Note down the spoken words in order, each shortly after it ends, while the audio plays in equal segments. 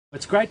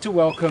It's great to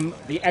welcome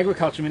the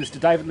Agriculture Minister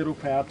David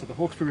Littleproud to the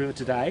Hawkesbury River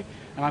today,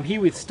 and I'm here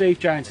with Steve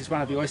Jones, who's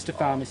one of the oyster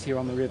farmers here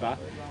on the river,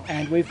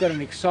 and we've got an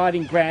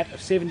exciting grant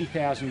of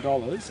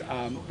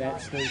 $70,000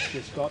 that Steve's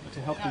just got to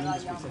help the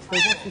industry. So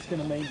Steve, what's this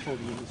going to mean for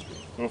the industry?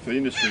 Well, for the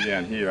industry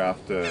down here,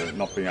 after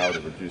not being able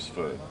to produce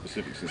for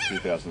Pacific since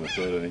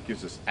 2013, it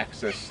gives us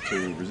access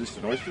to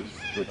resistant oysters,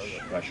 which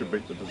should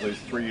beat the disease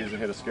 3 years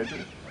ahead of schedule.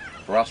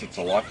 For us, it's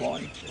a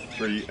lifeline.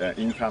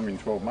 Income in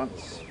 12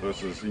 months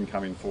versus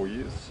income in 4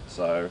 years.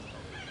 So,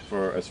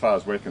 as far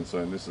as we're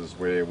concerned, this is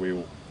where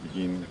we'll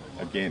begin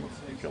again,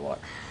 if you like.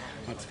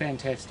 That's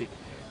fantastic.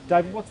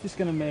 David, what's this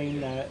going to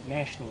mean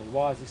nationally?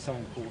 Why is this so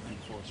important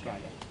for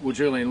Australia? Well,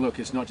 Julian, look,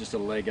 it's not just a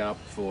leg up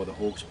for the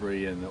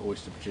Hawkesbury and the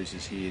oyster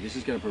producers here. This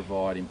is going to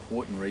provide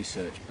important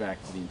research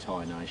back to the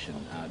entire nation.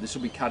 This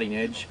will be cutting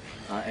edge,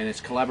 and it's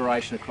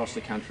collaboration across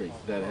the country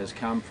that has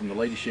come from the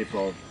leadership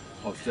of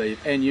Steve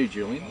and you,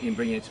 Julian, in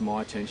bringing it to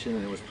my attention,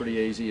 and it was pretty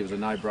easy. It was a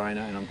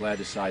no-brainer, and I'm glad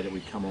to say that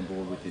we've come on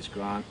board with this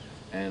grant,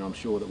 and I'm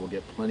sure that we'll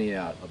get plenty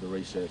out of the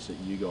research that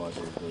you guys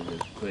are doing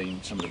as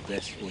being some of the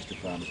best oyster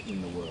farmers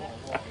in the world.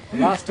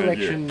 Last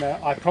election,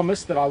 I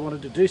promised that I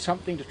wanted to do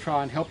something to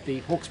try and help the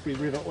Hawkesbury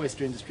River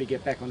oyster industry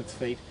get back on its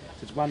feet.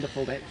 So it's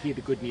wonderful to hear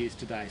the good news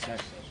today. So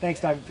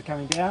thanks, David, for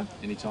coming down.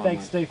 Anytime.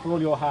 Thanks, mate. Steve, for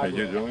all your hard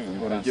work. Thank you, Julian.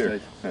 Well done,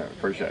 Steve. Yeah,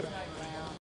 appreciate it.